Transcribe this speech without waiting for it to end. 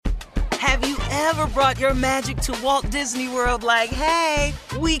Have you ever brought your magic to Walt Disney World like, hey,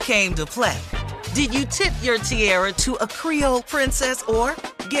 we came to play? Did you tip your tiara to a Creole princess or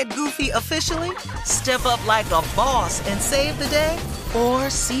get goofy officially? Step up like a boss and save the day? Or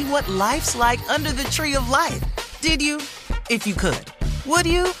see what life's like under the tree of life? Did you? If you could. Would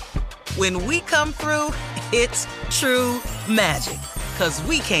you? When we come through, it's true magic. 'Cause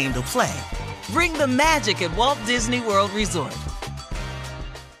we came to play. Bring the magic at Walt Disney World Resort.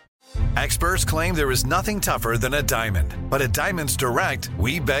 Experts claim there is nothing tougher than a diamond. But at Diamonds Direct,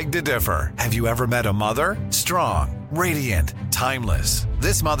 we beg to differ. Have you ever met a mother? Strong, radiant, timeless.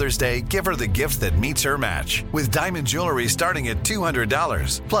 This Mother's Day, give her the gift that meets her match. With diamond jewelry starting at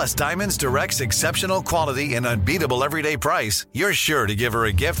 $200. Plus Diamonds Direct's exceptional quality and unbeatable everyday price, you're sure to give her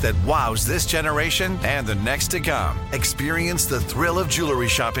a gift that wows this generation and the next to come. Experience the thrill of jewelry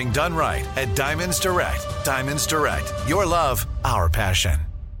shopping done right at Diamonds Direct. Diamonds Direct. Your love, our passion.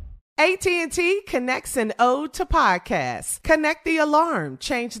 AT&T connects an ode to podcasts. Connect the alarm.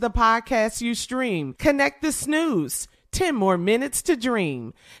 Change the podcast you stream. Connect the snooze. 10 more minutes to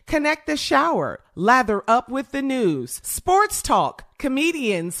dream. Connect the shower. Lather up with the news. Sports talk,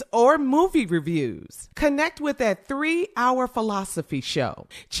 comedians, or movie reviews. Connect with that 3-hour philosophy show.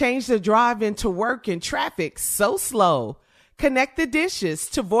 Change the drive into work in traffic so slow. Connect the dishes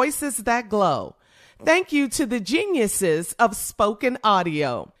to voices that glow. Thank you to the geniuses of spoken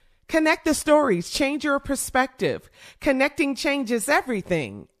audio. Connect the stories, change your perspective. Connecting changes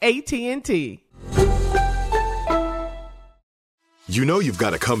everything. AT&T. You know you've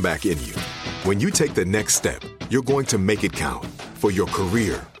got a comeback in you. When you take the next step, you're going to make it count. For your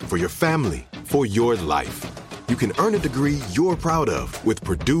career, for your family, for your life. You can earn a degree you're proud of with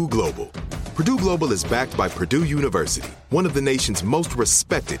Purdue Global. Purdue Global is backed by Purdue University, one of the nation's most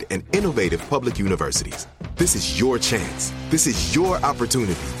respected and innovative public universities. This is your chance. This is your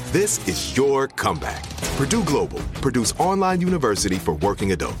opportunity. This is your comeback. Purdue Global, Purdue's online university for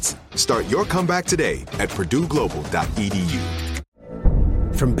working adults. Start your comeback today at purdueglobal.edu.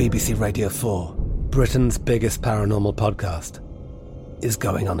 From BBC Radio 4, Britain's biggest paranormal podcast is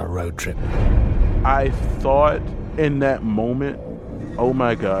going on a road trip. I thought in that moment, oh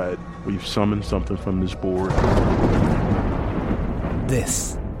my God, we've summoned something from this board.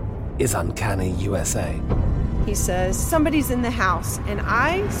 This is Uncanny USA. He says, somebody's in the house, and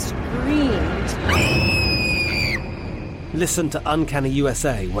I screamed. Listen to Uncanny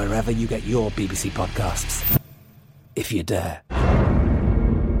USA wherever you get your BBC podcasts, if you dare.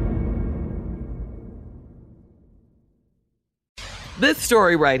 This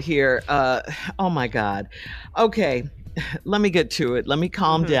story right here, oh my God. Okay, let me get to it. Let me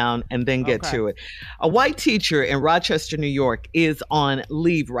calm down and then get to it. A white teacher in Rochester, New York is on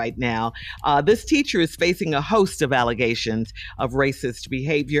leave right now. This teacher is facing a host of allegations of racist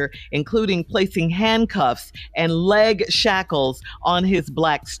behavior, including placing handcuffs and leg shackles on his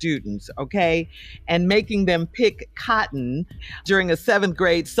black students, okay? And making them pick cotton during a 7th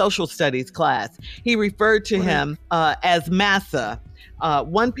grade social studies class. He referred to him as Massa.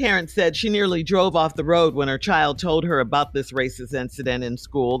 One parent said she nearly drove off the road when her child told her about this racist incident in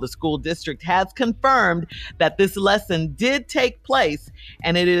school. The school district has confirmed that this lesson did take place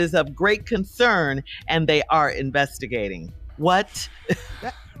and it is of great concern and they are investigating. What?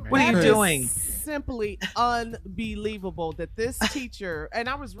 What are you doing? Simply unbelievable that this teacher, and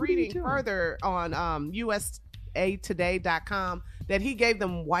I was reading further on USAtoday.com that he gave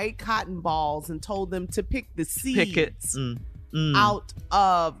them white cotton balls and told them to pick the seeds out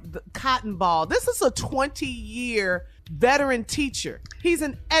of the cotton ball. This is a 20-year veteran teacher. He's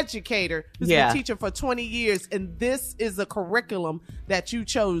an educator who's been teaching for 20 years, and this is a curriculum that you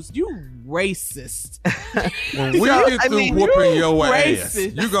chose. You racist. When we get through whooping your ass,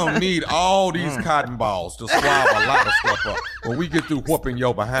 you're going to need all these cotton balls to swab a lot of stuff up when we get through whooping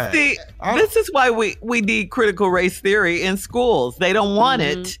your behind. See, this is why we need critical race theory in schools. They don't want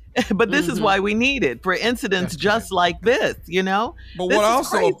it. But this is why we need it for incidents just like this, you know? But what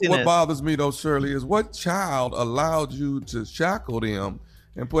bothers me though, Shirley, is what child allowed you to shackle them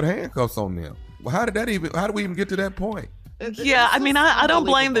and put handcuffs on them? Well, how do we even get to that point? Yeah, I mean, I don't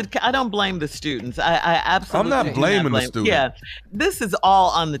blame the students. I absolutely. I'm not blaming the students. Yeah, this is all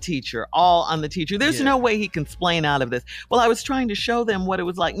on the teacher. There's no way he can explain out of this. Well, I was trying to show them what it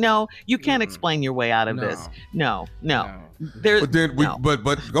was like. No, you can't explain your way out of this. No. But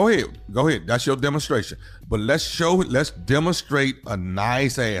go ahead. That's your demonstration. But let's demonstrate a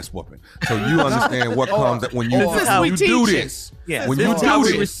nice ass whooping so you understand what comes when you do this. Yeah. When you do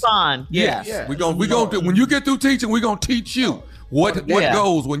this, respond. Yes. Yeah. We gonna when you get through teaching, we're gonna teach you what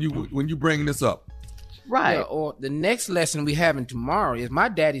goes when you bring this up. Right. Yeah, or the next lesson we having tomorrow is my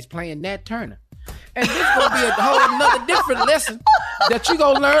daddy's playing Nat Turner. And this is going to be a whole another different lesson that you're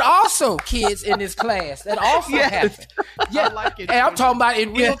going to learn also, kids, in this class. That also happened. Yeah, I like it, and I'm talking about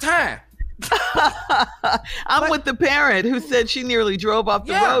in real time. I'm with the parent who said she nearly drove off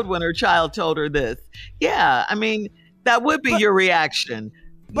the road when her child told her this. Yeah, I mean, that would be your reaction.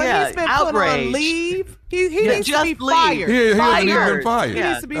 But he's been put on leave. He needs to be fired. He been fired. He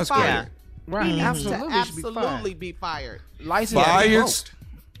needs to be fired. Right. He needs to absolutely be fired. License fired.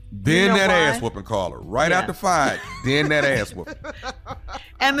 Then that ass whooping, caller. Right after fired. Then that ass whooping.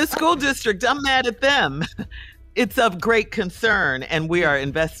 And the school district, I'm mad at them. It's of great concern, and we are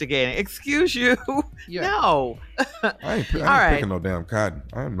investigating. Excuse you? Yeah. No. I ain't picking no damn cotton.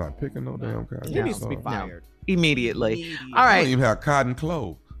 I am not picking no damn cotton. He needs to be fired. Immediately. All right. I don't even have cotton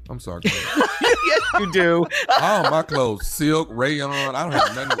clothes. I'm sorry. Yes, you do. All my clothes, silk, rayon. I don't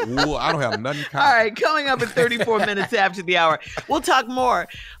have nothing wool. I don't have nothing cotton. All right, coming up at 34 minutes after the hour, we'll talk more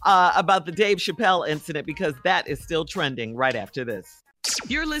about the Dave Chappelle incident because that is still trending right after this.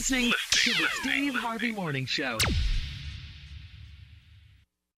 You're listening to the Steve Harvey Morning Show.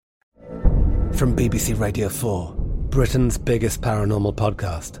 From BBC Radio 4, Britain's biggest paranormal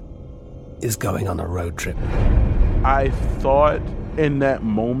podcast is going on a road trip. I thought in that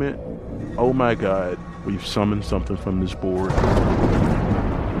moment, oh my God, we've summoned something from this board.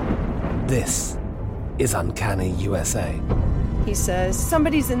 This is Uncanny USA. He says,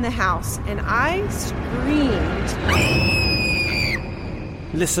 somebody's in the house, and I screamed.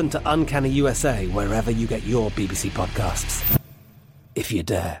 Listen to Uncanny USA wherever you get your BBC podcasts, if you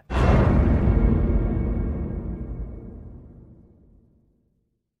dare.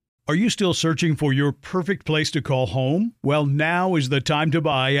 Are you still searching for your perfect place to call home? Well, now is the time to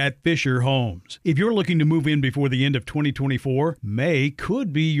buy at Fisher Homes. If you're looking to move in before the end of 2024, May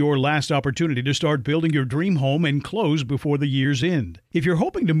could be your last opportunity to start building your dream home and close before the year's end. If you're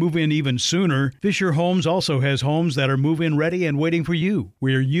hoping to move in even sooner, Fisher Homes also has homes that are move-in ready and waiting for you,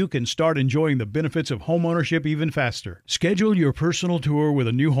 where you can start enjoying the benefits of homeownership even faster. Schedule your personal tour with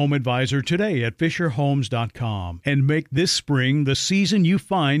a new home advisor today at FisherHomes.com and make this spring the season you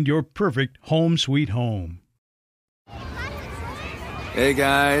find your perfect home sweet home. Hey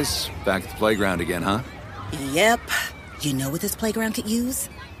guys, back at the playground again, huh? Yep. You know what this playground could use?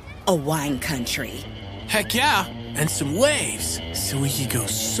 A wine country. Heck yeah, and some waves so we could go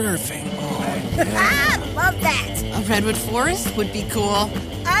surfing. Oh, yeah. Love that. A redwood forest would be cool.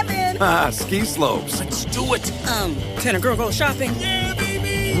 I'm in. Ski slopes. Let's do it. Can a girl go shopping? Yeah,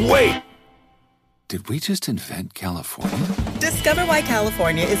 baby. Wait. Did we just invent California? Discover why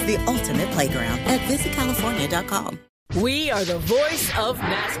California is the ultimate playground at visitcalifornia.com. We are the voice of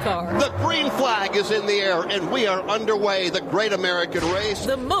NASCAR. The green flag is in the air, and we are underway. The Great American Race.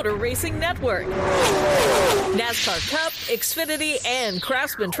 The Motor Racing Network. NASCAR Cup, Xfinity, and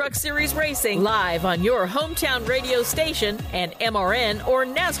Craftsman Truck Series Racing live on your hometown radio station and MRN or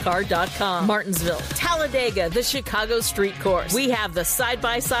NASCAR.com. Martinsville, Talladega, the Chicago Street Course. We have the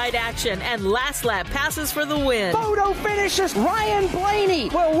side-by-side action and last lap passes for the win. Photo finishes. Ryan Blaney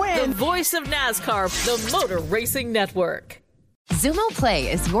will win. The voice of NASCAR, the Motor Racing Network. Xumo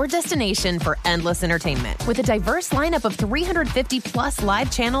Play is your destination for endless entertainment. With a diverse lineup of 350-plus live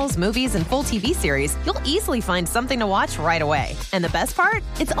channels, movies, and full TV series, you'll easily find something to watch right away. And the best part?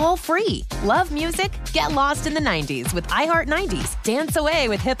 It's all free. Love music? Get lost in the 90s with iHeart 90s, dance away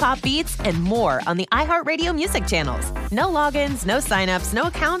with hip-hop beats, and more on the iHeartRadio music channels. No logins, no signups, no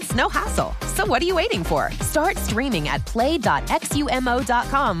accounts, no hassle. So what are you waiting for? Start streaming at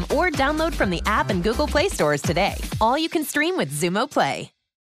play.xumo.com or download from the app and Google Play stores today. All you can stream with Xumo Play.